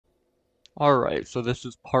Alright, so this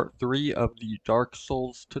is part 3 of the Dark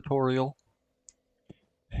Souls tutorial.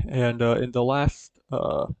 And in the last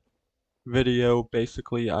video,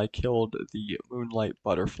 basically I killed the Moonlight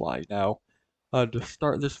Butterfly. Now, to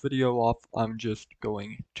start this video off, I'm just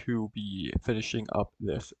going to be finishing up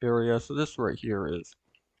this area. So this right here is,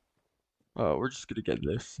 we're just going to get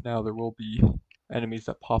this. Now there will be enemies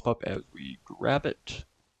that pop up as we grab it,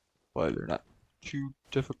 but they're not too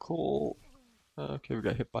difficult. Okay, we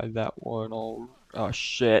got hit by that one. Oh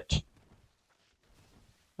shit.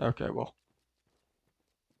 Okay, well.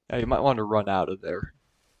 Yeah, you might want to run out of there.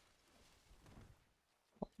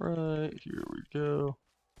 Right, here we go.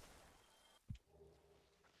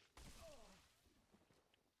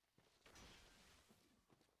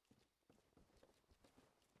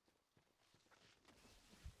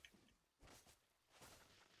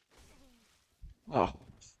 Oh,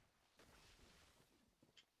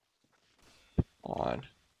 on.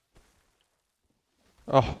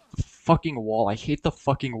 Oh, the fucking wall. I hate the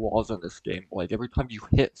fucking walls in this game. Like, every time you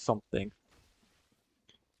hit something,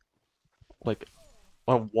 like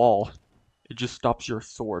a wall, it just stops your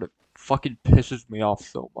sword. It fucking pisses me off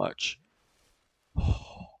so much.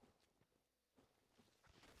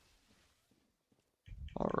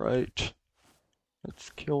 Alright. Let's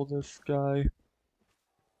kill this guy.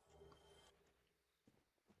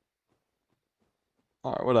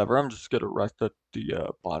 Alright, whatever. I'm just gonna rest at the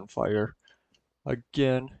bonfire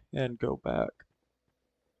again and go back.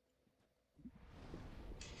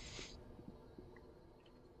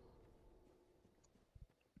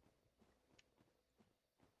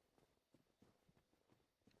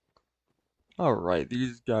 Alright,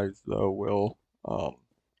 these guys though will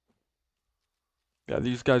yeah,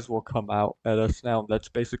 these guys will come out at us now. That's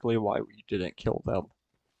basically why we didn't kill them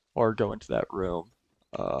or go into that room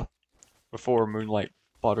uh before Moonlight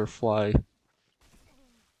Butterfly.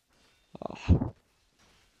 Uh,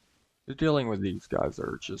 Dealing with these guys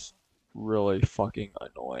are just really fucking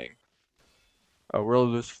annoying. Oh,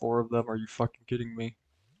 really? There's 4 of them? Are you fucking kidding me?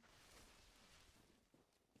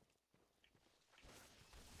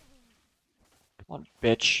 Come on,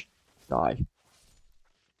 bitch. Die.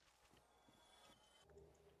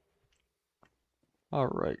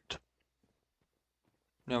 Alright.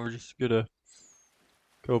 Now we're just gonna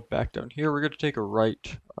go back down here. We're gonna take a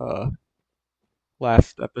right.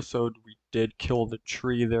 Last episode we did kill the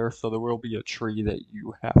tree there, so there will be a tree that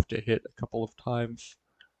you have to hit a couple of times.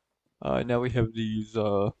 Now we have these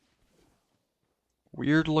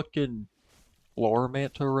weird looking floor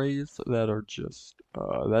manta rays that are just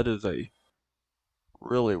that is a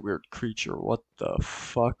really weird creature. What the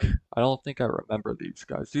fuck? I don't think I remember these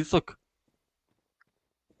guys. These look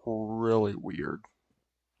really weird.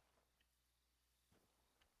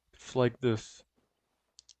 It's like this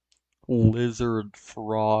lizard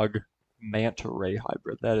frog manta ray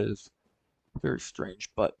hybrid. That is very strange,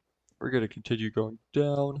 but we're gonna continue going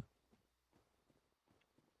down.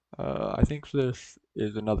 I think this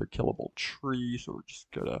is another killable tree, so we're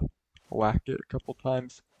just gonna whack it a couple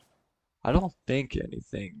times. I don't think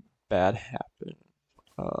anything bad happened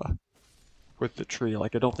uh, with the tree.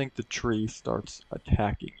 Like, I don't think the tree starts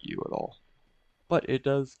attacking you at all. But it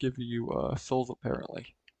does give you souls,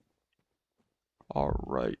 apparently.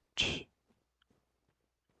 Alright.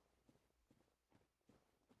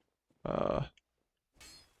 Uh,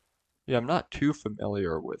 yeah, I'm not too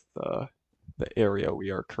familiar with the area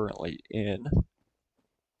we are currently in.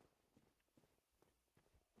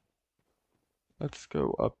 Let's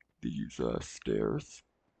go up these stairs.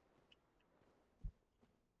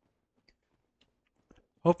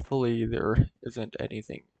 Hopefully there isn't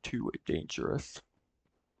anything too dangerous.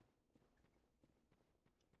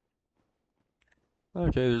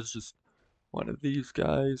 Okay, there's just one of these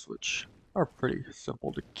guys, which are pretty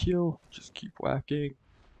simple to kill. Just keep whacking.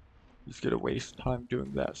 He's gonna waste time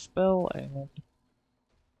doing that spell, and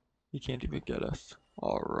he can't even get us.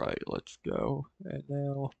 Alright, let's go. And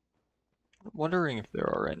now, I'm wondering if there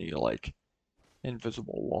are any, like,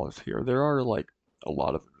 invisible walls here. There are, like, a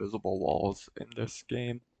lot of invisible walls in this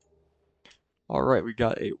game. Alright, we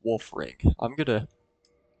got a wolf ring. I'm gonna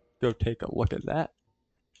go take a look at that,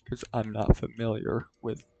 because I'm not familiar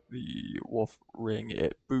with the wolf ring.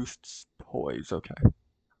 It boosts poise. Okay.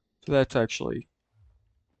 So that's actually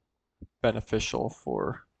beneficial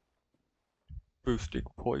for boosting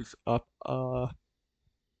poise up.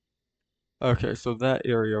 Okay, so that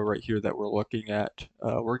area right here that we're looking at,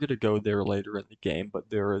 we're gonna go there later in the game, but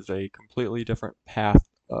there is a completely different path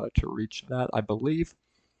to reach that. I believe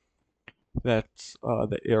that's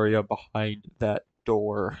the area behind that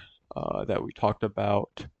door that we talked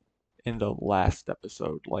about in the last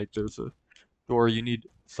episode. Like, there's a door you need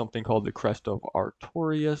something called the Crest of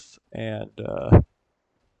Artorias, and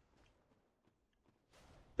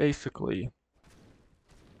basically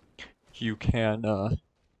you can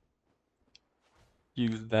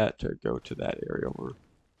use that to go to that area over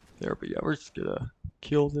there. But yeah, we're just gonna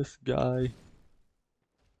kill this guy.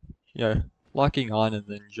 Yeah, locking on and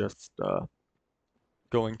then just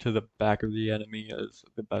going to the back of the enemy is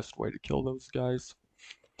the best way to kill those guys.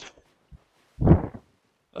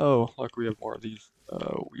 Oh, look, we have more of these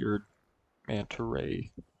weird manta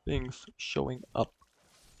ray things showing up.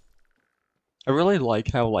 I really like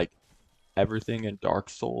how like everything in Dark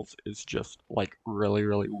Souls is just like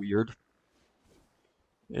really weird.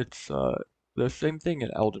 It's the same thing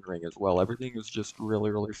in Elden Ring as well. Everything is just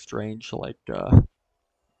really strange. Like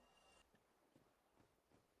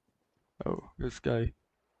oh, this guy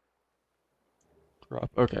drop.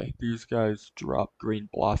 Okay, these guys drop green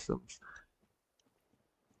blossoms.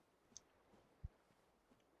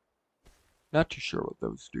 Not too sure what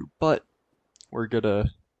those do, but we're gonna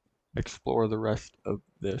explore the rest of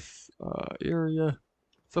this area.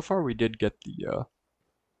 So far, we did get the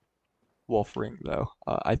wolf ring, though.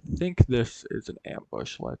 I think this is an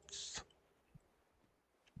ambush. Let's.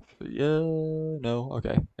 Yeah, no,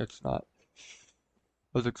 okay, it's not.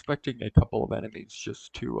 I was expecting a couple of enemies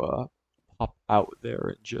just to pop out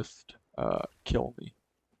there and just kill me.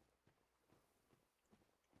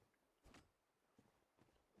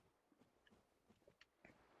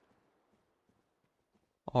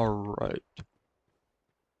 Alright.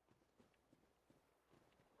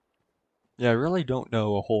 Yeah, I really don't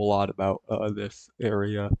know a whole lot about this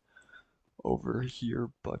area over here,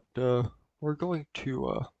 but we're going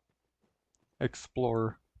to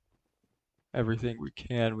explore everything we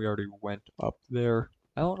can. We already went up there.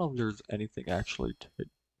 I don't know if there's anything actually to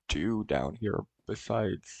do down here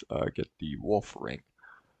besides get the wolf ring.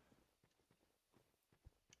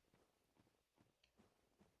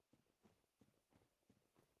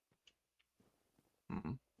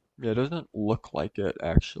 Hmm. Yeah, it doesn't look like it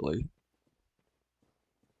actually.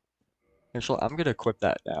 Actually, I'm gonna equip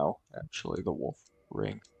that now, actually, the wolf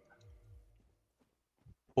ring.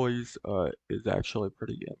 Poise is actually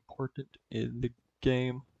pretty important in the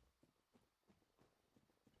game.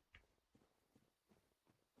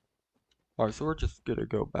 Alright, so we're just gonna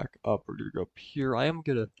go back up. We're gonna go up here. I am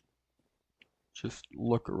gonna just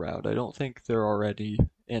look around. I don't think there are any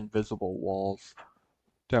invisible walls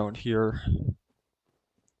down here.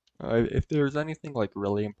 If there's anything like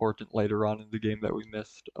really important later on in the game that we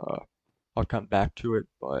missed, I'll come back to it,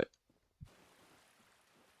 but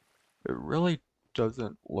it really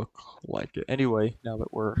doesn't look like it. Anyway, now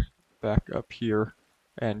that we're back up here,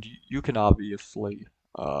 and you can obviously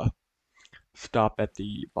stop at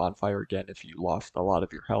the bonfire again if you lost a lot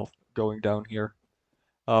of your health going down here.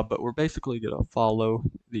 But we're basically gonna follow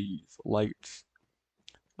these lights.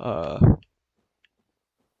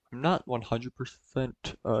 I'm not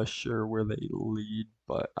 100% sure where they lead,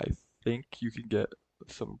 but I think you can get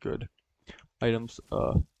some good items.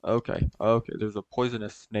 Okay, there's a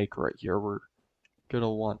poisonous snake right here. We're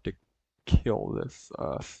gonna want to kill this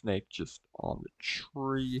snake just on the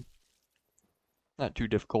tree. Not too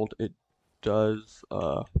difficult. It does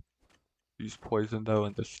use poison though,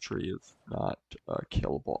 and this tree is not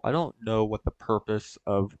killable. I don't know what the purpose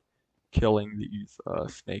of killing these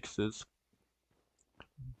snakes is,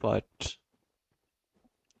 but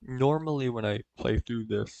normally when I play through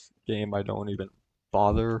this game, I don't even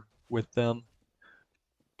bother with them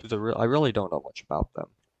because I really don't know much about them.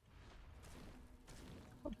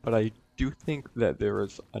 But I do think that there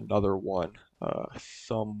is another one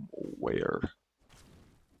somewhere.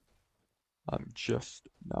 I'm just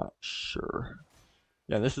not sure.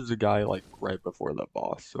 Yeah, this is a guy like right before the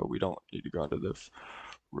boss, so we don't need to go into this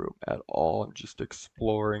room at all. I'm just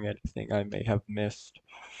exploring anything I may have missed.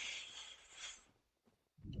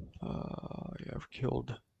 Yeah, I've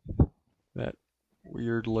killed that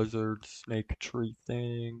weird lizard snake tree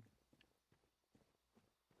thing.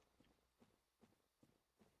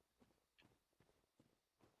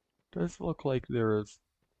 Does look like there is.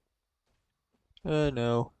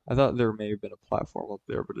 No. I thought there may have been a platform up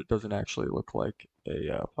there, but it doesn't actually look like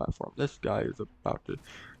a platform. This guy is about to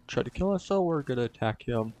try to kill us, so we're gonna attack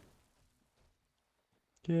him.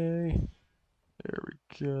 Okay. There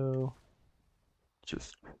we go.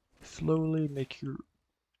 Just slowly make your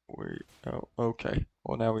way out. Okay.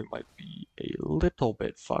 Well, now we might be a little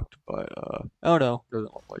bit fucked, but, oh no,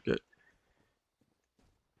 doesn't look like it.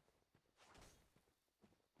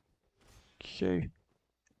 Okay.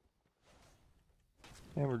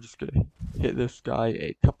 And we're just gonna hit this guy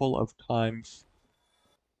a couple of times.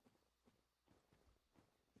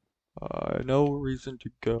 No reason to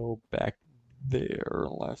go back there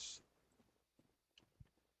unless...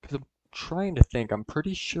 Because I'm trying to think. I'm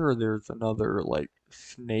pretty sure there's another, like,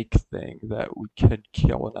 snake thing that we can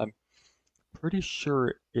kill, and I'm pretty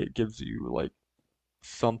sure it gives you, like,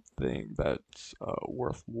 something that's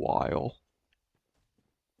worthwhile.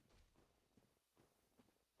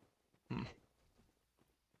 Hmm.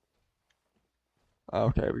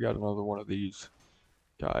 Okay, we got another one of these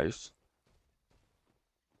guys.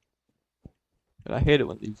 And I hate it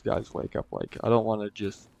when these guys wake up. Like, I don't want to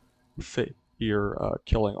just sit here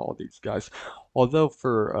killing all these guys. Although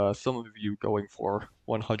for some of you going for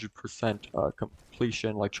 100%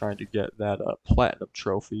 completion, like trying to get that platinum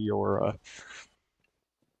trophy or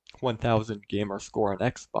 1000 gamer score on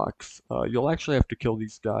Xbox, you'll actually have to kill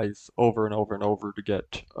these guys over and over and over to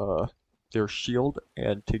get their shield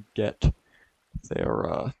and to get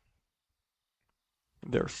their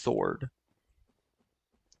their sword,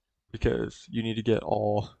 because you need to get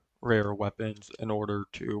all rare weapons in order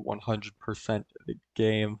to 100% the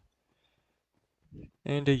game.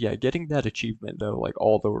 And yeah, getting that achievement though, like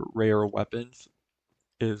all the rare weapons,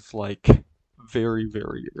 is like very,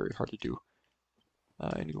 very, very hard to do.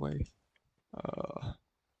 Anyway, uh,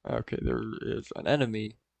 okay, there is an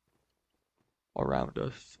enemy around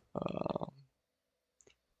us.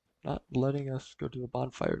 Not letting us go to the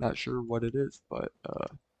bonfire. Not sure what it is, but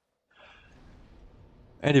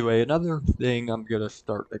anyway, another thing I'm gonna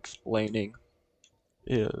start explaining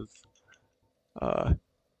is uh,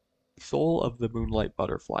 Soul of the Moonlight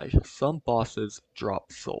Butterfly. Some bosses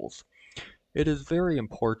drop souls. It is very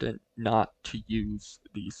important not to use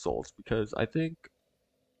these souls because I think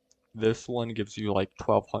this one gives you like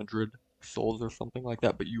 1200 souls or something like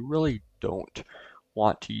that, but you really don't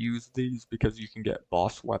want to use these because you can get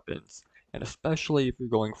boss weapons, and especially if you're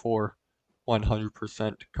going for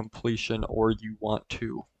 100% completion or you want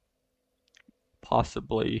to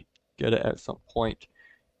possibly get it at some point,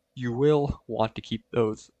 you will want to keep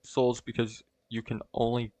those souls because you can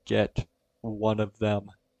only get one of them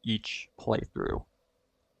each playthrough.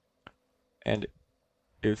 And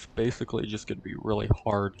it's basically just going to be really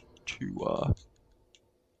hard to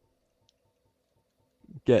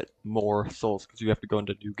get more souls because you have to go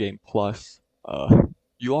into New Game Plus.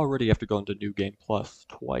 You already have to go into New Game Plus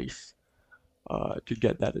twice to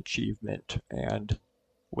get that achievement, and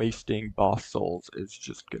wasting boss souls is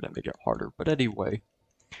just going to make it harder. But anyway,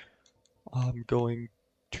 I'm going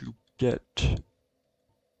to get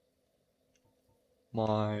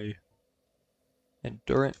my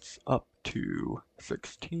endurance up to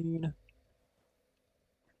 16,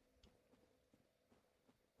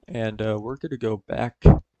 and we're going to go back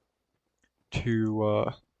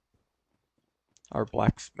to our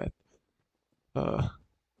blacksmith, uh,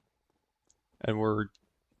 and we're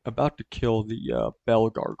about to kill the bell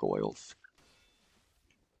gargoyles.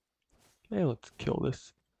 Okay, let's kill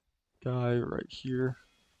this guy right here.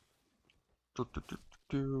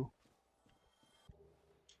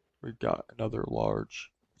 We got another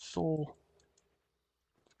large soul.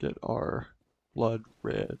 Let's get our blood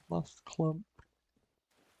red musk clump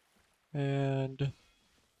and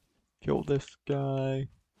kill this guy.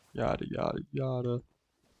 Yada yada yada.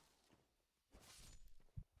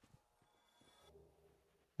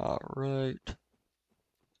 Alright.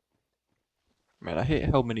 Man, I hate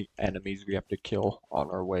how many enemies we have to kill on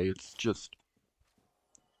our way. It's just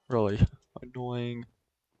really annoying.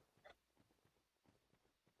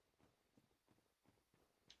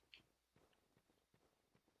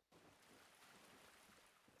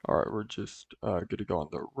 Alright, we're just gonna go on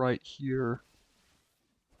the right here.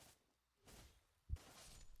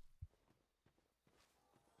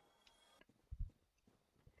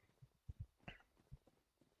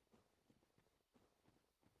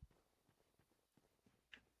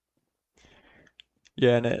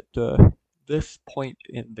 Yeah, and at this point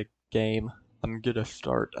in the game, I'm gonna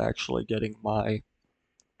start actually getting my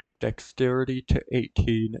dexterity to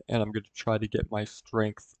 18, and I'm gonna try to get my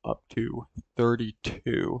strength up to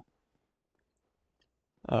 32,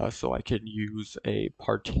 so I can use a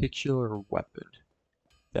particular weapon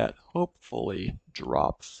that hopefully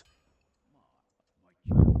drops.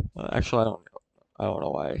 Actually, I don't know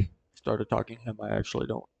why I started talking to him. I actually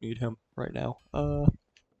don't need him right now.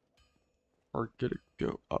 We're gonna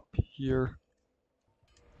go up here.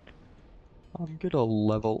 I'm gonna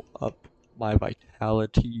level up my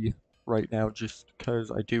vitality right now just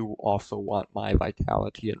because I do also want my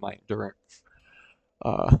vitality and my endurance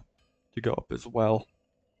to go up as well.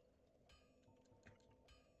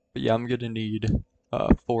 But yeah, I'm gonna need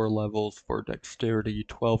 4 levels for dexterity,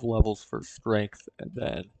 12 levels for strength, and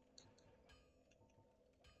then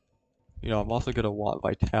I'm also gonna want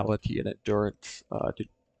vitality and endurance to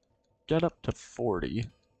get up to 40.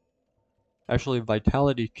 Actually,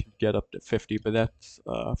 vitality can get up to 50, but that's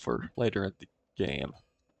for later in the game.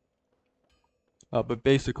 But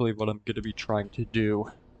basically what I'm going to be trying to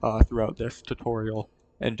do throughout this tutorial,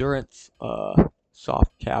 endurance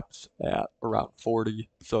soft caps at around 40,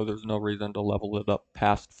 so there's no reason to level it up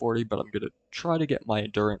past 40, but I'm going to try to get my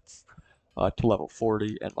endurance to level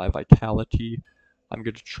 40, and my vitality, I'm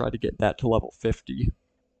going to try to get that to level 50.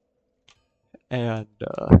 And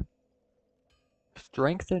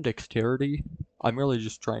strength and dexterity, I'm really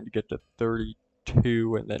just trying to get to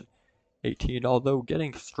 32 and then 18, although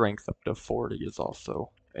getting strength up to 40 is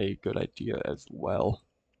also a good idea as well.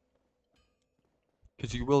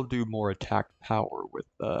 Because you will do more attack power with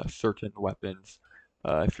certain weapons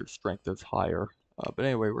if your strength is higher. But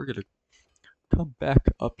anyway, we're going to come back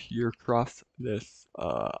up here, across this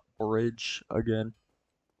bridge again.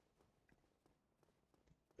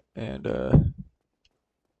 And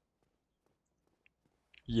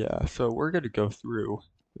yeah, so we're going to go through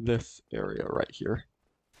this area right here.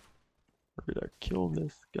 We're going to kill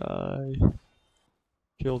this guy.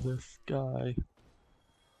 Kill this guy.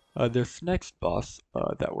 This next boss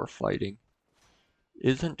that we're fighting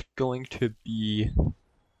isn't going to be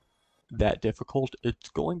that difficult. It's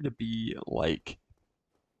going to be like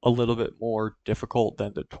a little bit more difficult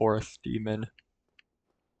than the Taurus demon,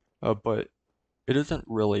 but it isn't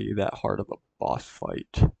really that hard of a boss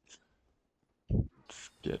fight. Let's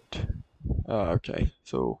get okay,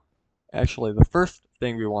 so actually the first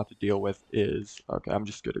thing we want to deal with is, okay, I'm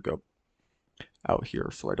just gonna go out here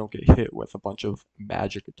so I don't get hit with a bunch of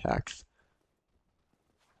magic attacks.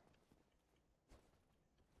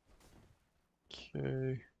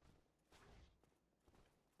 Okay.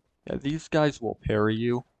 Yeah, these guys will parry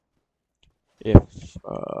you if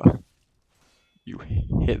you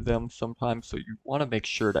hit them sometimes, so you want to make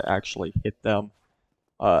sure to actually hit them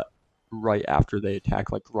uh, right after they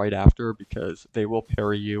attack, like right after, because they will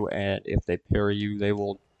parry you, and if they parry you, they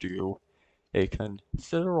will do a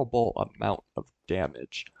considerable amount of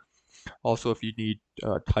damage. Also, if you need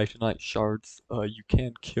Titanite shards, you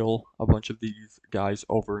can kill a bunch of these guys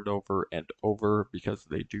over and over and over because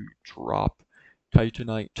they do drop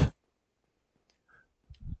Titanite.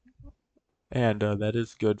 And that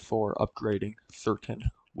is good for upgrading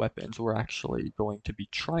certain weapons. We're actually going to be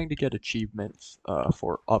trying to get achievements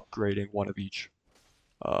for upgrading one of each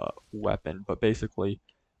weapon, but basically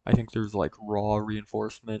I think there's like raw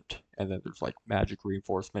reinforcement, and then there's like magic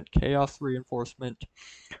reinforcement, chaos reinforcement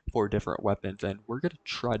for different weapons, and we're going to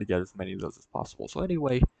try to get as many of those as possible. So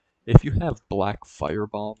anyway, if you have black fire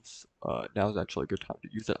bombs, now is actually a good time to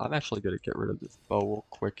use it. I'm actually going to get rid of this bow real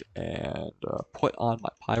quick and put on my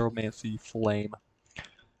pyromancy flame.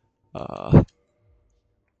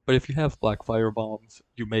 But if you have black fire bombs,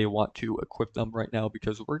 you may want to equip them right now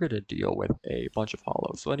because we're going to deal with a bunch of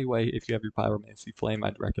hollows. So anyway, if you have your pyromancy flame,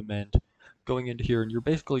 I'd recommend going into here, and you're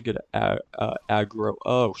basically going to aggro.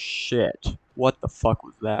 Oh shit. What the fuck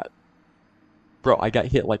was that? Bro, I got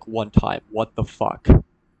hit like one time. What the fuck?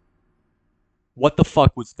 What the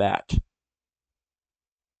fuck was that?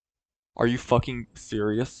 Are you fucking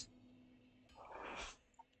serious?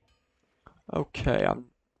 Okay,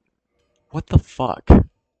 what the fuck?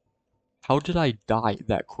 How did I die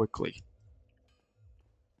that quickly?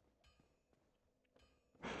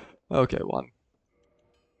 Okay, well,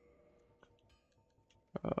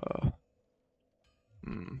 uh,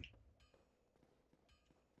 hmm.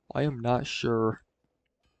 I am not sure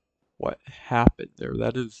what happened there.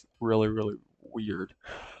 That is really, really weird.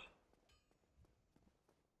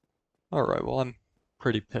 Alright, well, I'm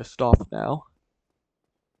pretty pissed off now.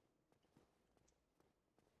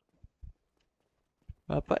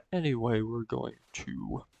 But anyway, we're going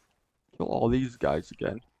to kill all these guys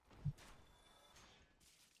again.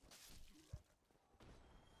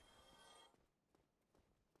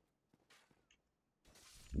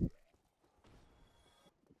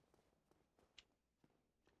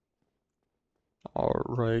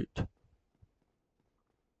 Alright.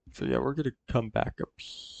 So yeah, we're gonna come back up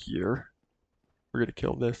here. We're gonna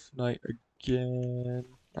kill this knight again.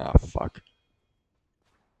 Ah, fuck.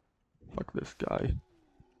 Fuck this guy.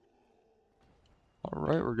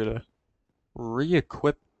 Alright, we're gonna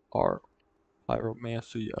re-equip our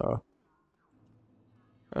pyromancy.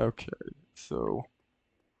 Okay, so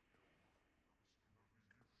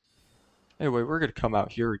anyway, we're gonna come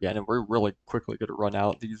out here again, and we're really quickly gonna run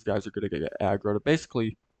out. These guys are gonna get aggroed.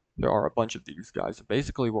 Basically, there are a bunch of these guys. And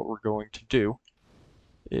basically, what we're going to do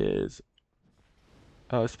is,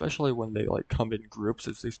 especially when they like come in groups,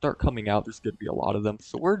 as they start coming out, there's gonna be a lot of them.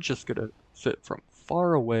 So we're just gonna sit from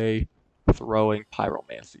far away throwing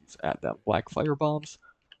pyromancies at them. Black fire bombs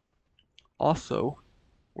also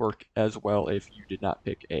work as well if you did not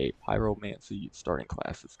pick a pyromancy starting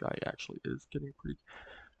class. This guy actually is getting pretty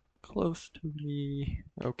close to me.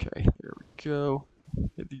 Okay, there we go.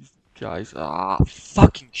 Hit these guys. Ah,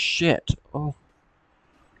 fucking shit. Oh.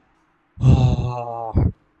 Ah.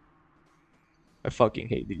 I fucking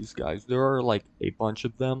hate these guys. There are like a bunch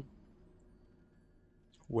of them,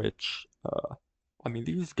 which, I mean,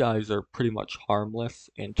 these guys are pretty much harmless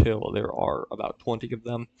until there are about 20 of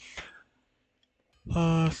them.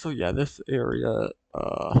 So yeah, this area,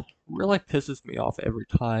 really pisses me off every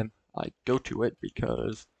time I go to it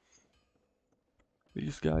because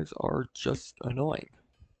these guys are just annoying.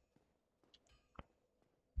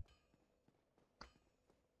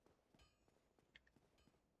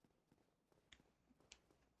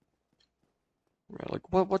 Right,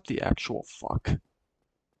 like, what the actual fuck?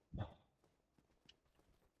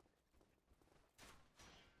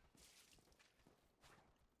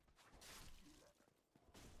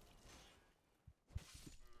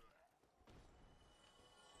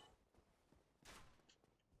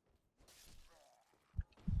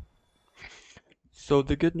 So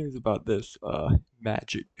the good news about this,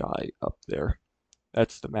 magic guy up there,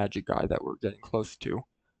 that's the magic guy that we're getting close to.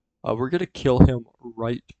 We're gonna kill him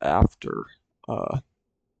right after, uh,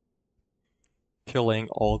 killing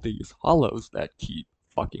all these hollows that keep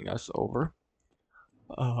fucking us over.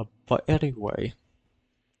 But anyway,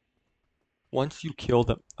 once you kill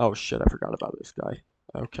them, oh shit, I forgot about this guy.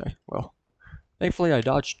 Okay, well, thankfully I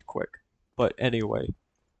dodged quick. But anyway,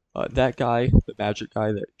 that guy, the magic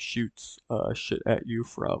guy that shoots shit at you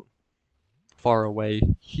from far away,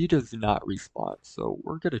 he does not respawn. So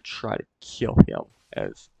we're gonna try to kill him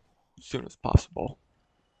as soon as possible.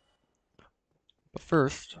 But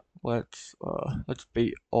first, let's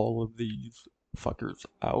bait all of these fuckers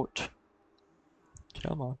out.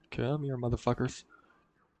 Come here, motherfuckers.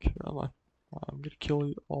 Come on. I'm gonna kill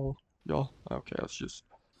you all, y'all. Okay,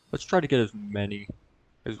 let's try to get as many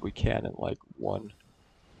as we can in like one.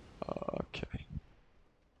 Okay.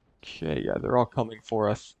 Okay, yeah, they're all coming for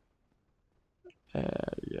us.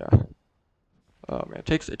 Yeah. Oh man, it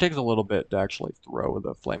takes a little bit to actually throw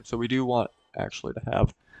the flame, so we do want actually to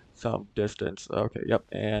have some distance. Okay, yep,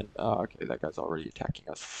 and okay, that guy's already attacking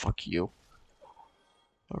us. Fuck you.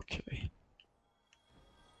 Okay.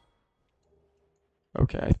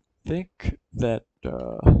 Okay, think that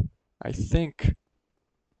I think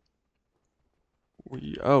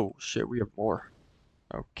oh shit, we have more.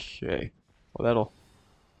 Okay. Well,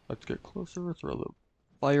 let's get closer, throw the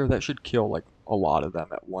fire. That should kill like a lot of them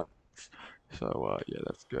at once. So, yeah,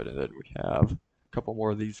 that's good. And then we have a couple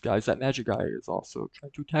more of these guys. That magic guy is also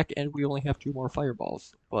trying to attack, and we only have 2 more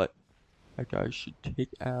fireballs. But that guy should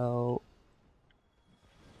take out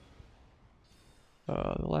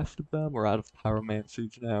the last of them. We're out of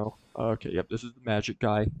pyromancies now. Okay, yep, this is the magic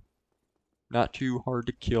guy. Not too hard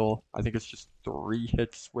to kill. I think it's just 3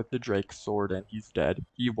 hits with the Drake sword, and he's dead.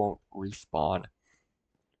 He won't respawn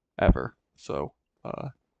ever. So,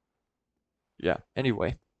 yeah.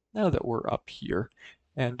 Anyway, now that we're up here,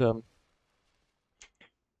 and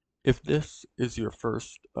if this is your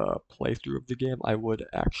first playthrough of the game, I would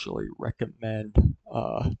actually recommend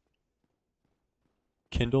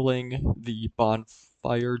kindling the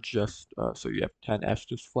bonfire just so you have 10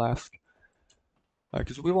 Estus flask.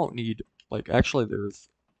 Because we won't need, like, actually there's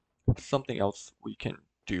something else we can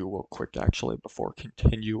do real quick actually before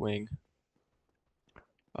continuing.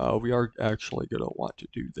 We are actually going to want to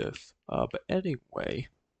do this. But anyway,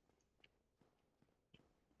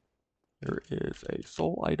 there is a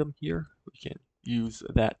soul item here. We can use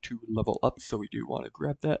that to level up, so we do want to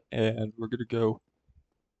grab that, and we're going to go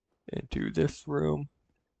into this room.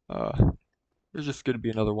 There's just going to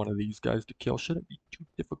be another one of these guys to kill. Shouldn't be too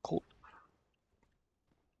difficult.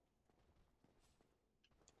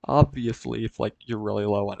 Obviously, if like you're really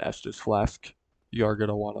low on Estus Flask, you are going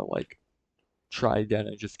to want to like try again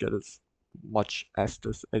and just get as much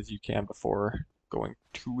Estus as you can before going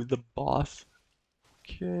to the boss.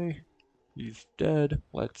 Okay, he's dead.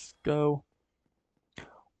 Let's go.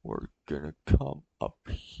 We're gonna come up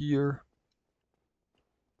here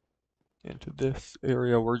into this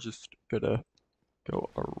area. We're just gonna go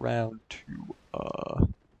around to,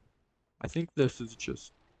 I think this is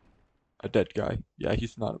just a dead guy. Yeah,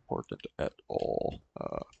 he's not important at all.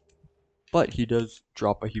 But he does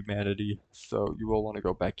drop a humanity, so you will want to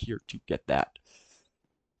go back here to get that.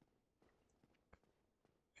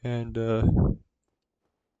 And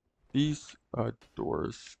these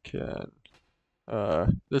doors can,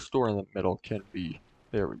 this door in the middle can be,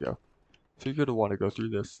 there we go. So you're going to want to go through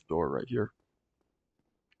this door right here.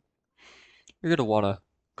 You're gonna want to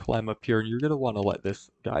climb up here and you're gonna want to let this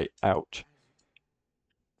guy out.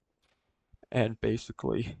 And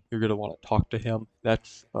basically, you're gonna want to talk to him.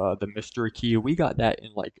 That's the mystery key. We got that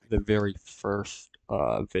in like the very first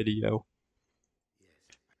video.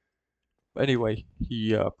 But anyway,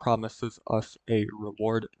 he promises us a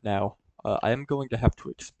reward now. I am going to have to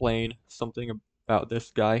explain something about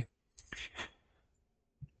this guy.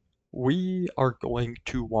 We are going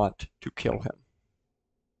to want to kill him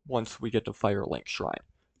once we get to Firelink Shrine.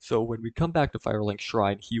 So when we come back to Firelink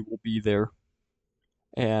Shrine, he will be there,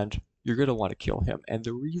 and you're going to want to kill him. And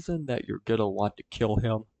the reason that you're going to want to kill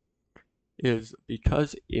him is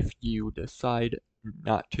because if you decide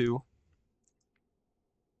not to,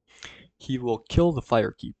 he will kill the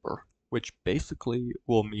Firekeeper, which basically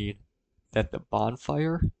will mean that the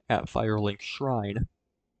bonfire at Firelink Shrine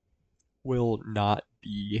will not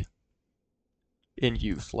be in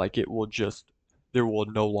use. Like it will just, there will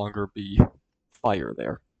no longer be fire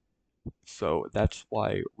there. So that's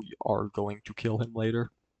why we are going to kill him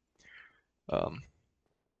later. Um,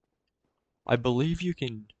 I believe you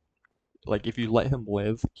can, like, if you let him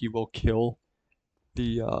live, he will kill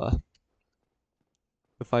the uh,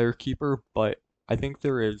 the Firekeeper, but I think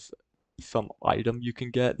there is some item you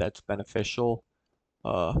can get that's beneficial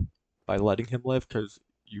uh, by letting him live, because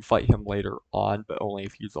you fight him later on, but only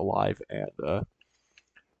if he's alive, and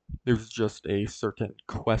there's just a certain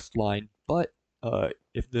quest line. But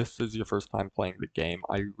if this is your first time playing the game,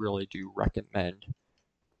 I really do recommend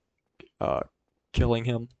uh, killing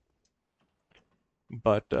him.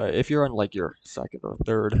 But if you're on like your second or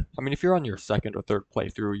third, I mean, if you're on your second or third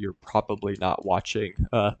playthrough, you're probably not watching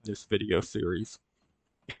this video series.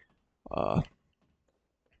 Uh,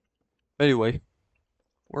 anyway,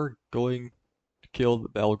 we're going to kill the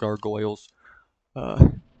Bell Gargoyles. Uh,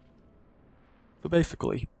 so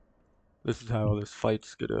basically, this is how this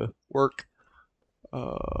fight's gonna work.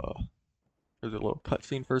 Uh, there's a little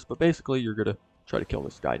cutscene first, but basically you're gonna try to kill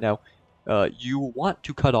this guy. Now, you want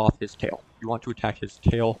to cut off his tail. You want to attack his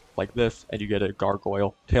tail like this, and you get a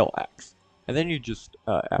gargoyle tail axe. And then you just,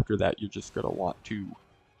 after that, you're just gonna want to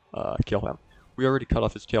kill him. We already cut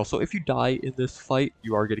off his tail, so if you die in this fight,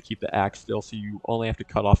 you are gonna keep the axe still, so you only have to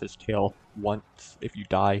cut off his tail once if you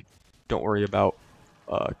die. Don't worry about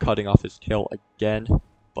cutting off his tail again,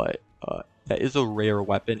 but that is a rare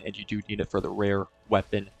weapon, and you do need it for the rare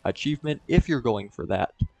weapon achievement if you're going for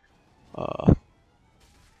that.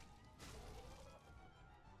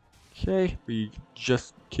 Okay, we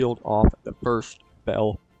just killed off the first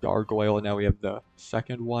Bell Gargoyle, and now we have the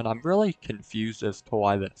second one. I'm really confused as to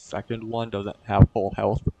why the second one doesn't have full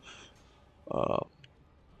health. Um,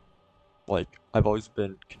 like, I've always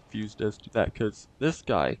been confused as to that, because this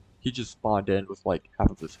guy, he just spawned in with like half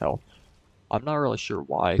of his health. I'm not really sure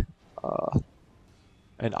why.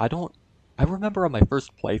 And I remember on my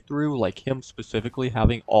first playthrough, like him specifically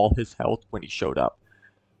having all his health when he showed up.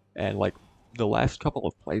 And like the last couple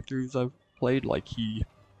of playthroughs I've played, like he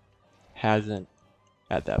hasn't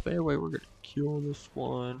had that. But anyway, we're gonna kill this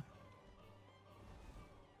one.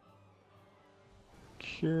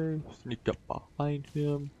 Okay, sneak up behind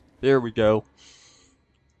him. There we go.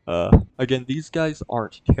 Again, these guys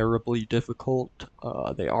aren't terribly difficult.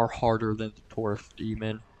 They are harder than the Taurus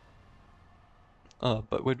Demon.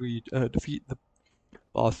 But when we defeat the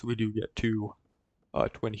boss, we do get two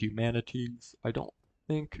twin humanities. I don't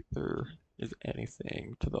think there is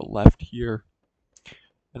anything to the left here.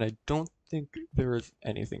 And I don't think there is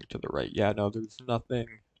anything to the right. Yeah, no, there's nothing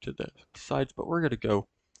to the sides, but we're going to go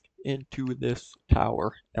into this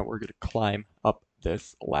tower and we're going to climb up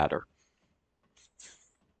this ladder.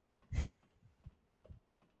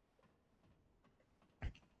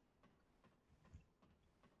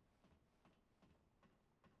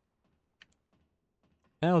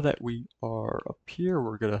 Now that we are up here,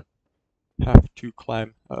 we're going to have to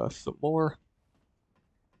climb some more.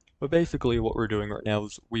 But basically what we're doing right now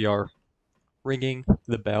is we are ringing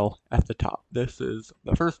the bell at the top. This is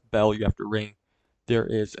the first bell you have to ring. There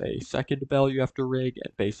is a second bell you have to ring,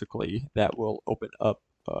 and basically that will open up.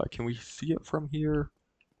 Can we see it from here?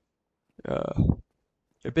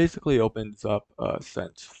 It basically opens up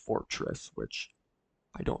Sense Fortress, which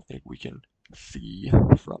I don't think we can see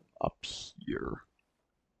from up here.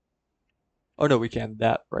 Oh no, we can.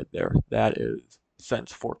 That right there. That is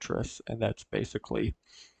Sense Fortress, and that's basically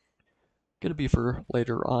gonna be for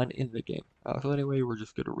later on in the game. So anyway, we're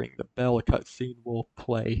just gonna ring the bell, a cutscene will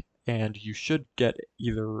play, and you should get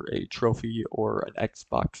either a trophy or an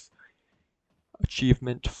Xbox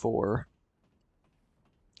achievement for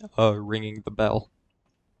ringing the bell.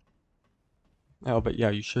 Oh, but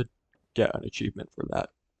yeah, you should get an achievement for that.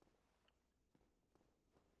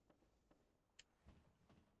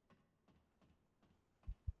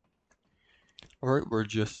 Alright, we're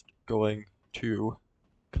just going to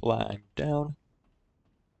climb down.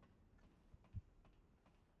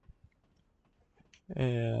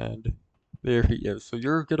 And there he is. So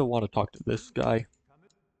you're gonna want to talk to this guy.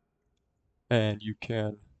 And you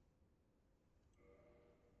can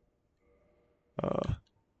uh,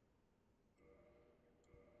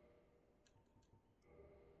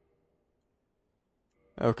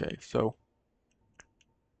 okay, so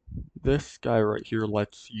this guy right here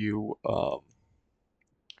lets you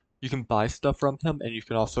you can buy stuff from him, and you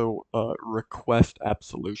can also request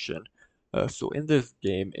absolution. So in this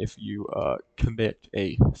game, if you commit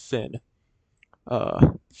a sin,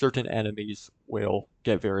 certain enemies will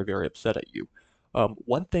get very, very upset at you.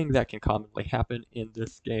 One thing that can commonly happen in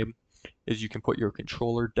this game is you can put your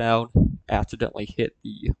controller down, accidentally hit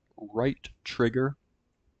the right trigger,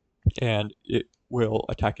 and it will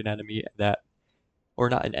attack an enemy that, or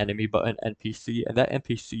not an enemy, but an NPC, and that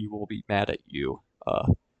NPC will be mad at you.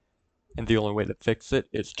 And the only way to fix it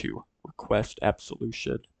is to request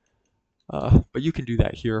absolution. But you can do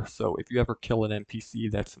that here, so if you ever kill an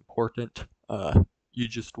NPC that's important, you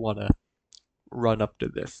just want to run up to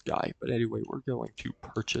this guy. But anyway, we're going to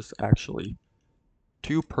purchase actually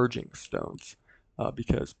 2 purging stones,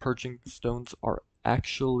 because purging stones are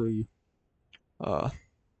actually uh,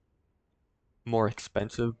 more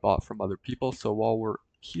expensive bought from other people. So while we're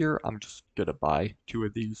here, I'm just gonna buy 2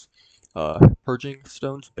 of these purging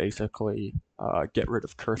stones, basically get rid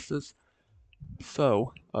of curses.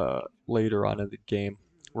 So later on in the game,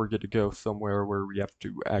 we're gonna go somewhere where we have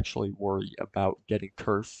to actually worry about getting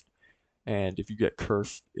cursed. And if you get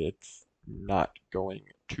cursed, it's not going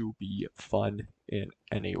to be fun in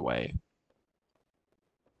any way.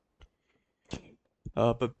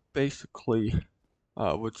 But basically,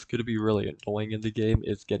 what's going to be really annoying in the game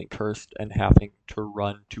is getting cursed and having to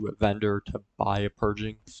run to a vendor to buy a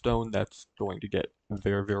purging stone. That's going to get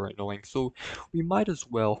very, very annoying. So we might as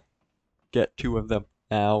well get 2 of them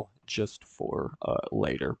now just for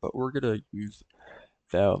later. But we're going to use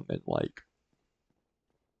them in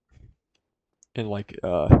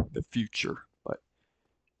the future, but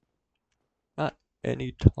not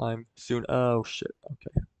anytime soon. Oh shit.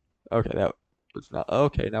 Okay. Okay, that was not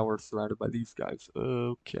okay. Now we're surrounded by these guys.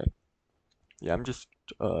 Okay. Yeah, I'm just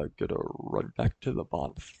gonna run back to the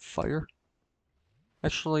bonfire.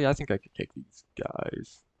 Actually, I think I could take these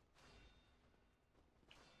guys.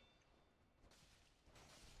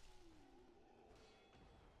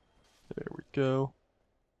 There we go.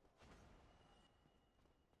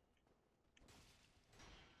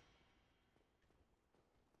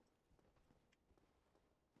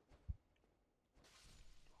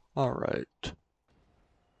 Alright.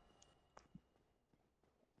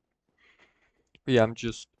 Yeah, I'm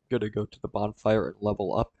just gonna go to the bonfire and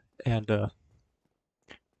level up. And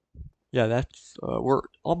yeah, that's we're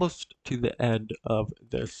almost to the end of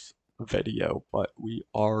this video, but we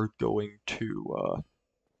are going to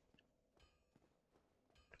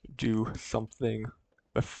do something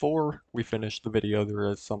before we finish the video. There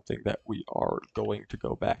is something that we are going to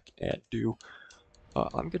go back and do.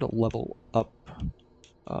 I'm gonna level up.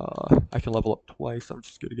 I can level up twice. I'm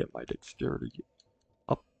just gonna get my dexterity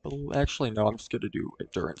up. Actually, no, I'm just gonna do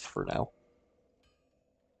endurance for now.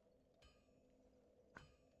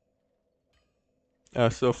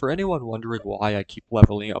 So for anyone wondering why I keep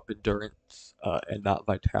leveling up endurance and not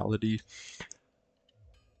vitality,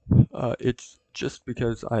 it's just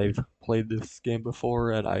because I've played this game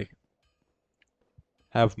before and I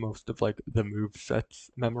have most of like the move sets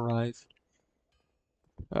memorized.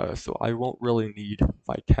 So I won't really need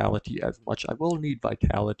vitality as much. I will need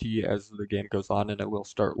vitality as the game goes on and I will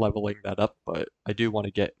start leveling that up, but I do want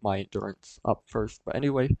to get my endurance up first. But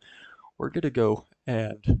anyway, we're gonna go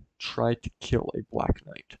and try to kill a Black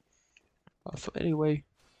Knight. So anyway,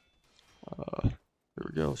 here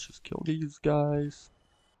we go. Let's just kill these guys.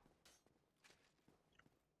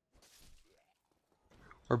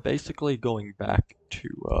 We're basically going back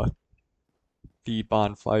to the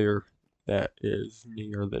bonfire that is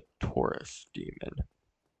near the Taurus demon.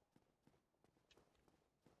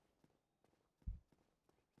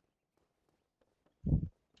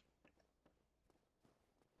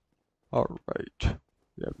 Alright,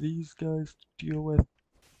 we have these guys to deal with.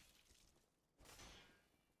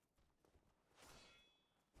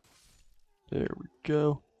 There we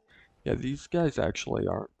go. Yeah, these guys actually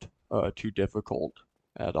aren't too difficult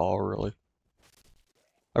at all, really.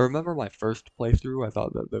 I remember my first playthrough, I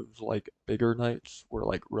thought that those like bigger knights were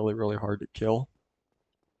like really, really hard to kill.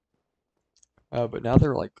 But now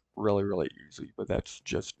they're like really, really easy, but that's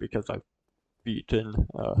just because I've beaten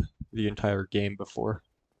the entire game before.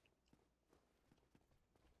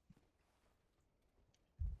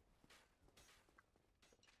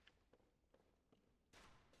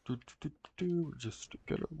 We're just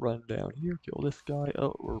gonna run down here, kill this guy.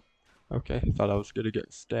 Oh, okay. I thought I was gonna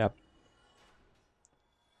get stabbed.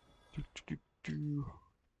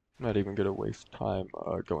 Not even gonna waste time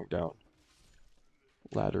going down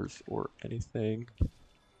ladders or anything.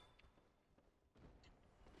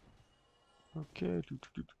 Okay.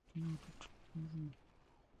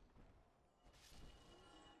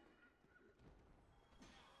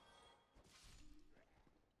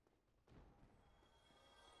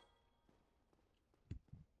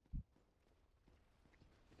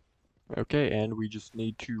 Okay, and we just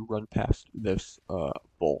need to run past this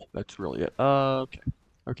bull. That's really it. Okay.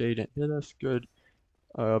 Okay, he didn't hit us. Good.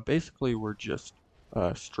 Basically, we're just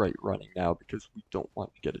straight running now because we don't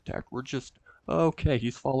want to get attacked. We're just okay.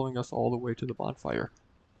 He's following us all the way to the bonfire.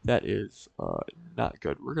 That is not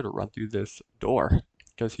good. We're gonna run through this door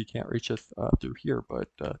because he can't reach us through here. But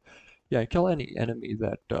yeah, kill any enemy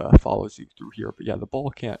that follows you through here. But yeah, the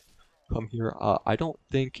bull can't come here. I don't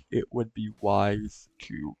think it would be wise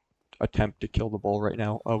to attempt to kill the bull right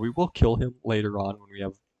now. We will kill him later on when we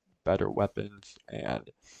have better weapons and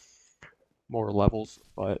more levels.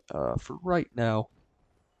 But for right now,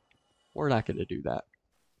 we're not going to do that.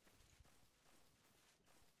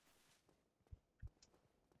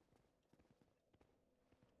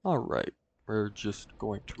 Alright, we're just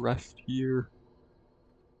going to rest here.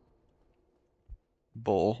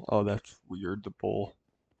 Bull. Oh, that's weird. The bull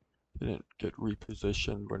didn't get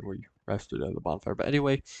repositioned when we rested at the bonfire. But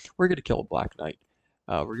anyway, we're going to kill a Black Knight.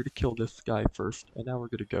 We're going to kill this guy first, and now we're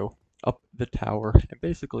going to go up the tower. And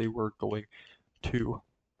basically, we're going to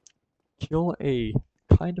kill a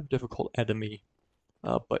kind of difficult enemy,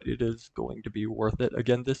 but it is going to be worth it.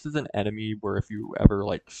 Again, this is an enemy where if you ever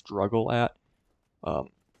like struggle at, um,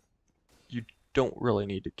 you don't really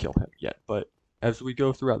need to kill him yet. But as we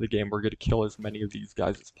go throughout the game, we're going to kill as many of these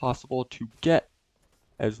guys as possible to get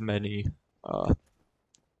as many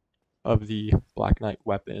of the Black Knight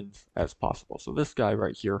weapons as possible. So this guy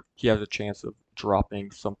right here, he has a chance of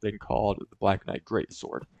dropping something called the Black Knight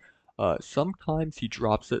Greatsword. Sometimes he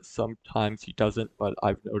drops it, sometimes he doesn't, but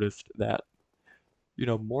I've noticed that, you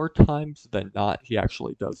know, more times than not, he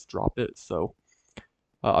actually does drop it. So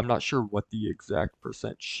I'm not sure what the exact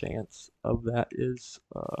percent chance of that is.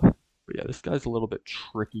 But yeah, this guy's a little bit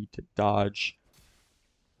tricky to dodge.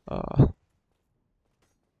 Uh,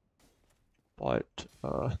 but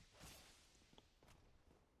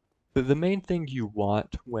the main thing you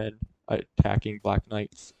want when attacking Black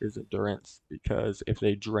Knights is endurance, because if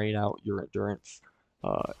they drain out your endurance,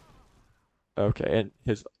 okay, and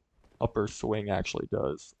his upper swing actually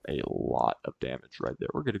does a lot of damage right there.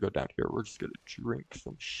 We're gonna go down here. We're just gonna drink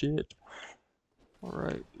some shit.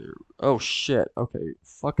 Alright, there. Oh shit. Okay,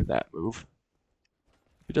 fuck that move.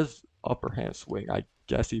 He does upper hand swing. I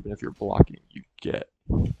guess even if you're blocking, you get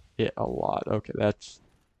hit a lot. Okay, that's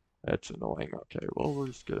annoying. Okay, well we're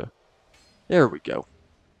just gonna. There we go.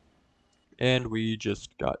 And we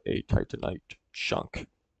just got a Titanite chunk.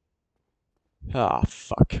 Ah,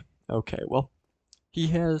 fuck. Okay, well, he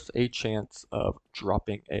has a chance of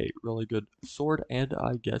dropping a really good sword, and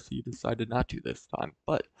I guess he decided not to this time.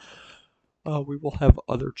 But we will have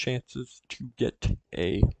other chances to get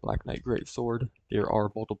a Black Knight Greatsword. There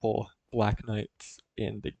are multiple Black Knights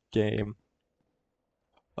in the game.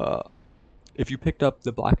 Uh, if you picked up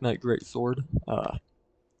the Black Knight Greatsword,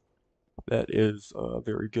 that is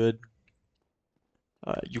very good.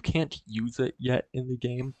 You can't use it yet in the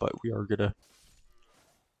game, but we are gonna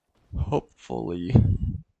hopefully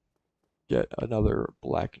get another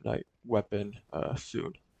Black Knight weapon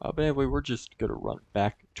soon. But anyway, we're just gonna run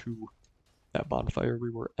back to that bonfire we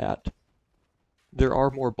were at. There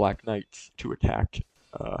are more Black Knights to attack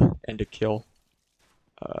and to kill,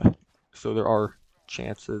 so there are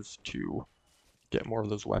chances to get more of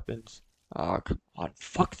those weapons. Come on,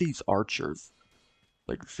 fuck these archers.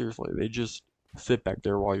 Like, seriously, they just sit back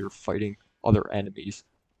there while you're fighting other enemies,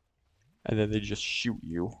 and then they just shoot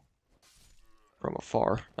you from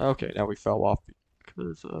afar. Okay, now we fell off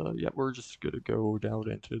because, yeah, we're just gonna go down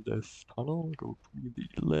into this tunnel, go to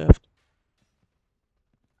the left.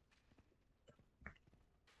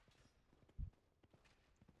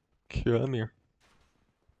 Come here.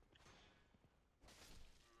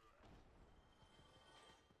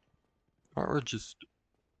 Alright, we're just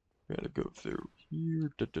gonna go through here.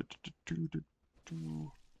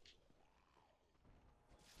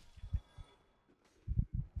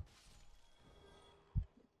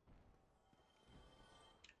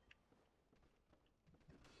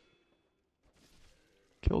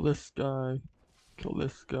 Kill this guy. Kill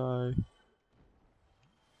this guy.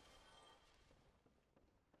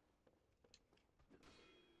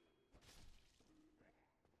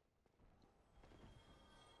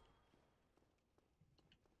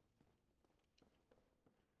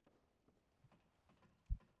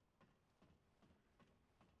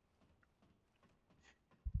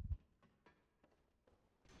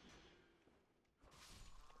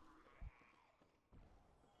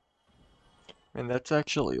 And that's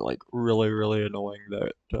actually like really annoying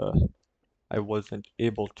that I wasn't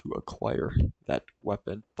able to acquire that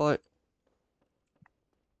weapon, but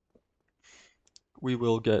we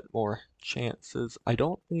will get more chances. I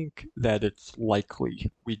don't think that it's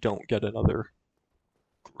likely we don't get another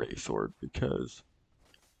gray sword because,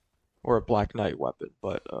 or a black knight weapon,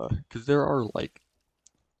 but because there are like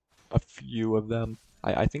a few of them.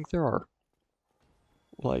 I think there are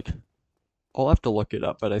like, I'll have to look it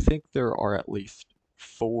up, but I think there are at least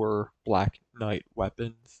 4 black knight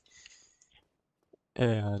weapons,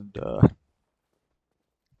 and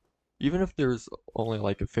even if there's only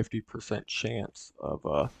like a 50% chance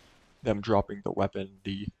of them dropping the weapon,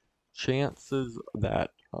 the chances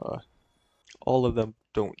that all of them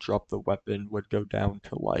don't drop the weapon would go down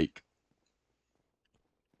to like,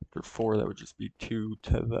 for 4 that would just be 2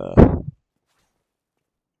 to the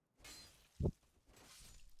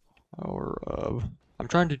power of, I'm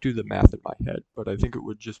trying to do the math in my head, but I think it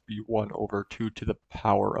would just be 1 over 2 to the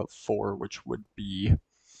power of 4, which would be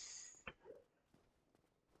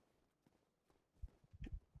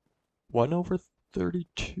 1 over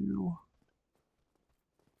 32?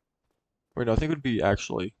 Wait, no, I think it would be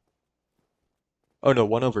actually, oh no,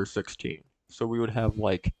 1 over 16. So we would have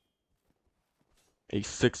like a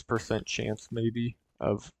 6% chance maybe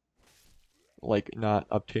of like not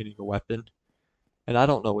obtaining a weapon. And I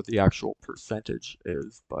don't know what the actual percentage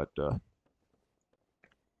is, but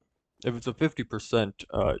if it's a 50%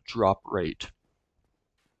 drop rate,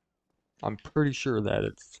 I'm pretty sure that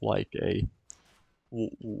it's like a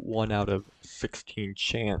 1 out of 16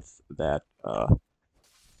 chance that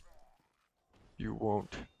you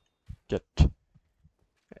won't get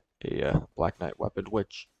a Black Knight weapon,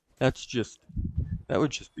 which that's just, that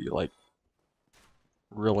would just be like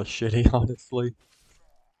really shitty, honestly.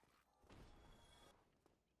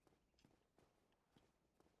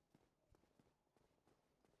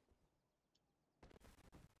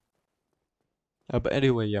 But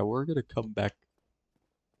anyway, yeah, we're gonna come back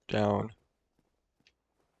down.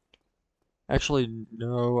 Actually,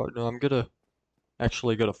 no, I'm gonna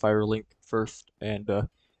actually go to Firelink first, and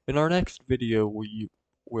in our next video we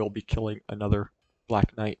will be killing another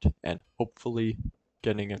Black Knight and hopefully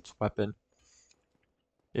getting its weapon.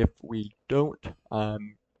 If we don't,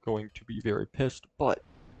 I'm going to be very pissed, but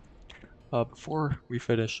before we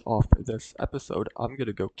finish off this episode, I'm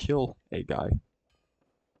gonna go kill a guy.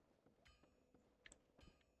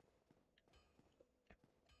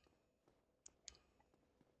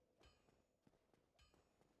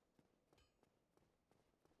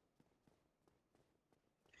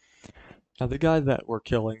 Now the guy that we're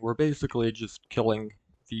killing, we're basically just killing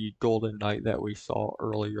the Golden Knight that we saw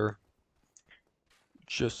earlier,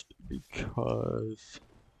 just because,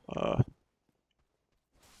 uh,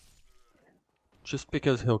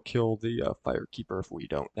 he'll kill the Firekeeper if we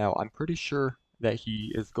don't. Now, I'm pretty sure that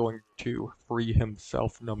he is going to free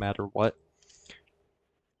himself no matter what,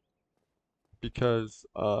 because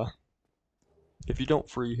if you don't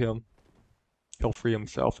free him, he'll free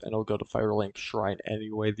himself and he'll go to Firelink Shrine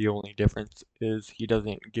anyway. The only difference is he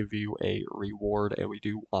doesn't give you a reward, and we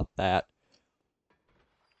do want that.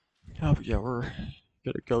 Oh, but yeah, we're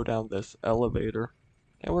gonna go down this elevator,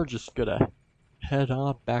 and we're just gonna head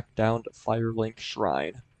on back down to Firelink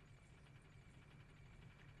Shrine.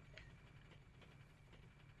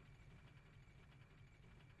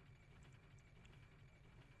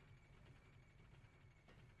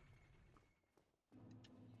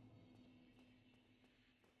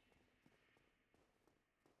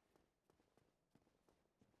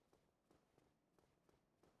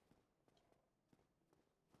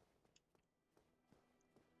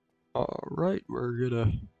 Alright, we're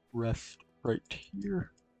gonna rest right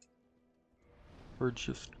here. We're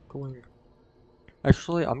just going...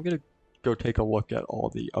 Actually, I'm gonna go take a look at all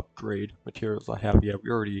the upgrade materials I have. Yeah, we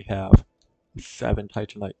already have 7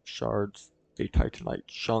 Titanite shards, a Titanite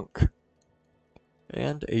chunk,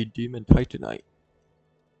 and a Demon Titanite.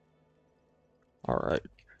 Alright.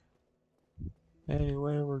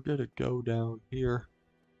 Anyway, we're gonna go down here.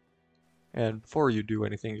 And before you do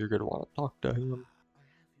anything, you're gonna want to talk to him.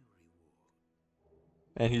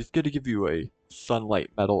 And he's gonna give you a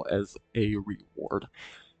sunlight medal as a reward.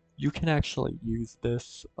 You can actually use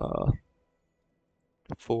this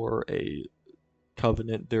for a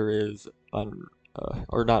covenant. There is an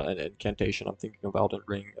or not an incantation, I'm thinking of Elden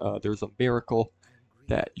Ring. There's a miracle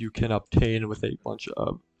that you can obtain with a bunch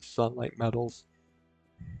of sunlight medals.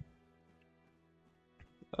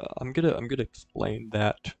 I'm gonna explain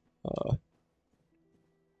that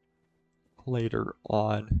later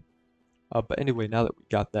on. But anyway, now that we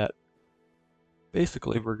got that,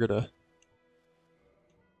 basically we're gonna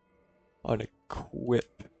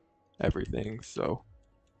equip everything, so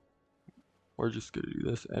we're just gonna do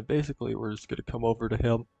this, and basically we're just gonna come over to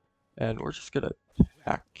him, and we're just gonna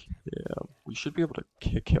attack him. We should be able to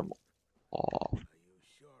kick him off.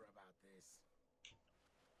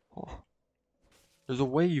 Oh. There's a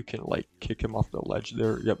way you can, like, kick him off the ledge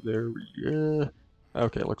there. Yep, there, yeah.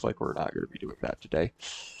 Okay, looks like we're not gonna be doing that today.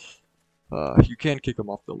 You can kick him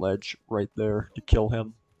off the ledge right there to kill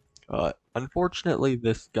him. Unfortunately,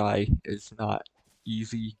 this guy is not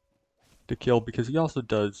easy to kill because he also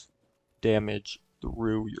does damage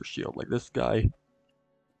through your shield. Like, this guy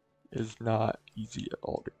is not easy at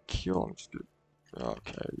all to kill. I'm just gonna...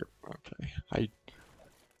 Okay, yep, okay. I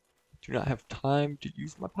do not have time to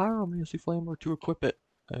use my Pyromancy Flamer to equip it.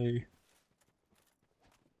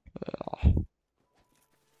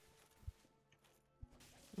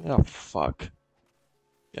 Oh, fuck.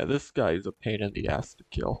 Yeah, this guy is a pain in the ass to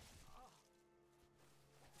kill.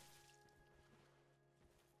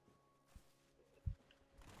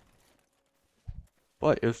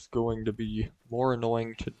 But it's going to be more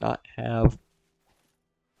annoying to not have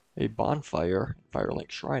a bonfire in Firelink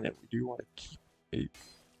Shrine, and we do want to keep a...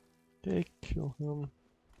 Okay, kill him.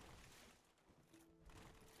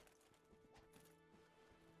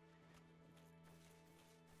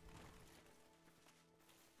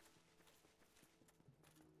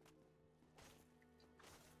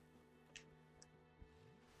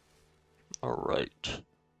 Alright.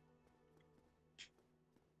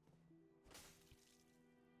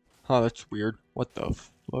 Huh, that's weird. What the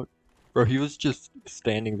fuck? Bro, he was just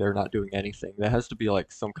standing there not doing anything. That has to be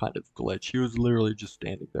like some kind of glitch. He was literally just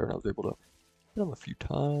standing there and I was able to hit him a few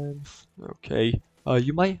times. Okay.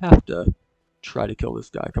 You might have to try to kill this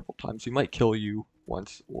guy a couple times. He might kill you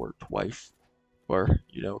once or twice. Or,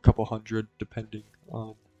 you know, a couple hundred depending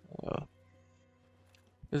on,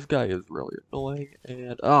 this guy is really annoying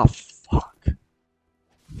and, oh, fuck.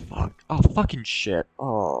 Fuck. Oh, fucking shit.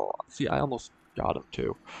 Oh, see, I almost got him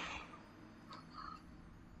too.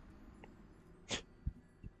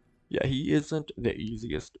 Yeah, he isn't the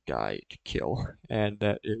easiest guy to kill, and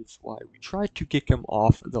that is why we tried to kick him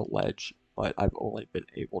off the ledge, but I've only been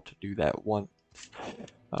able to do that once.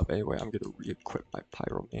 Anyway, I'm gonna re-equip my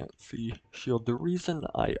Pyromancy shield. The reason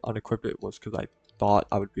I unequipped it was because I thought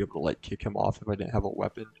I would be able to like kick him off if I didn't have a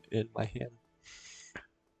weapon in my hand.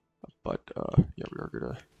 But yeah, we are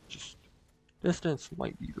gonna just distance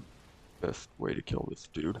might be the best way to kill this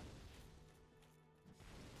dude.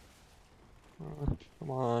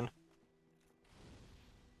 Come on.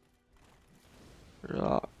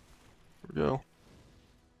 Yeah, there we go.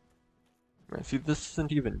 Man, see, this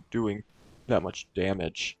isn't even doing that much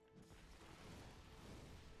damage.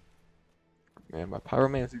 Man, my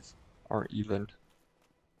pyromancies aren't even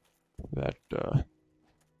that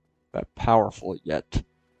that powerful yet.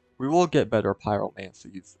 We will get better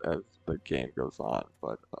pyromancies as the game goes on,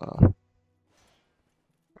 but okay,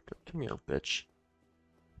 come here, bitch.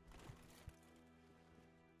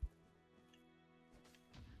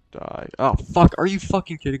 Die. Oh, fuck, are you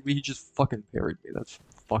fucking kidding me? He just fucking parried me. That's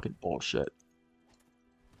fucking bullshit.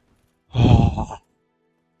 Yeah,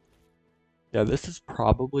 this is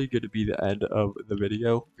probably going to be the end of the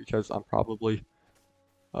video because I'm probably,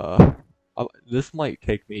 uh, this might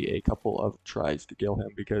take me a couple of tries to kill him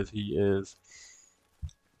because he is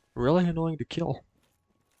really annoying to kill.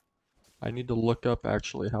 I need to look up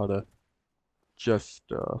actually how to just,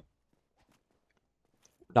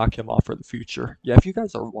 knock him off for the future. Yeah, if you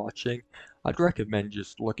guys are watching, I'd recommend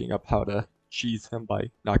just looking up how to cheese him by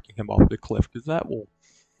knocking him off the cliff because that will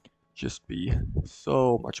just be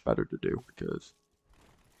so much better to do because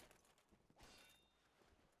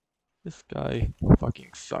this guy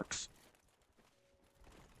fucking sucks.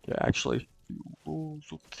 Yeah, actually,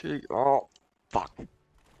 okay. Oh, fuck.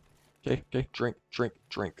 Okay, okay, drink, drink,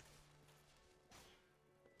 drink.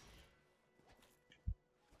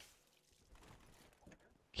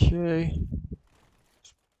 Okay.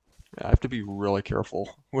 Yeah, I have to be really careful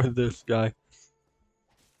with this guy.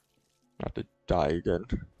 Not to die again.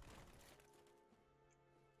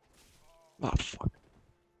 Ah, fuck.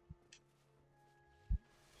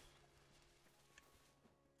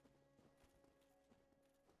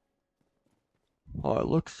 Oh, it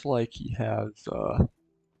looks like he has,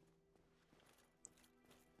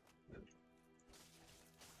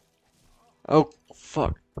 oh,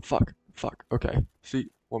 fuck, fuck, fuck. Okay, see,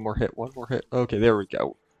 one more hit, one more hit. Okay, there we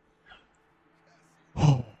go.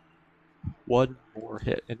 One more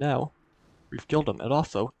hit, and now we've killed him. And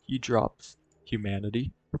also, he drops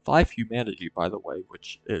humanity. 5 humanity, by the way,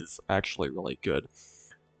 which is actually really good.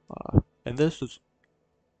 And this is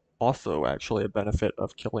also actually a benefit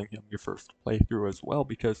of killing him your first playthrough as well,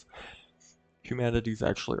 because Humanities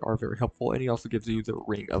actually are very helpful, and he also gives you the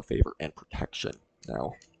Ring of Favor and Protection.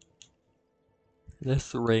 Now,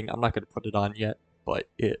 this ring, I'm not going to put it on yet, but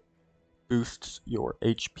it boosts your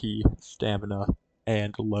HP, stamina,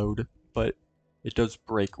 and load, but it does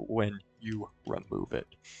break when you remove it.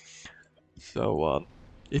 So,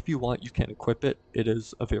 if you want, you can equip it. It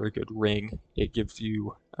is a very good ring. It gives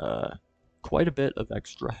you quite a bit of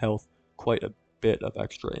extra health, quite a bit of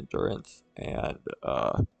extra endurance, and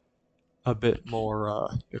a bit more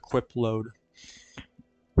equip load.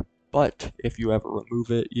 But if you ever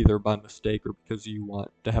remove it, either by mistake or because you want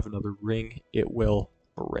to have another ring, it will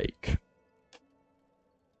break.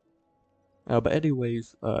 But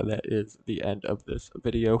anyways, that is the end of this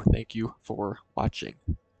video. Thank you for watching.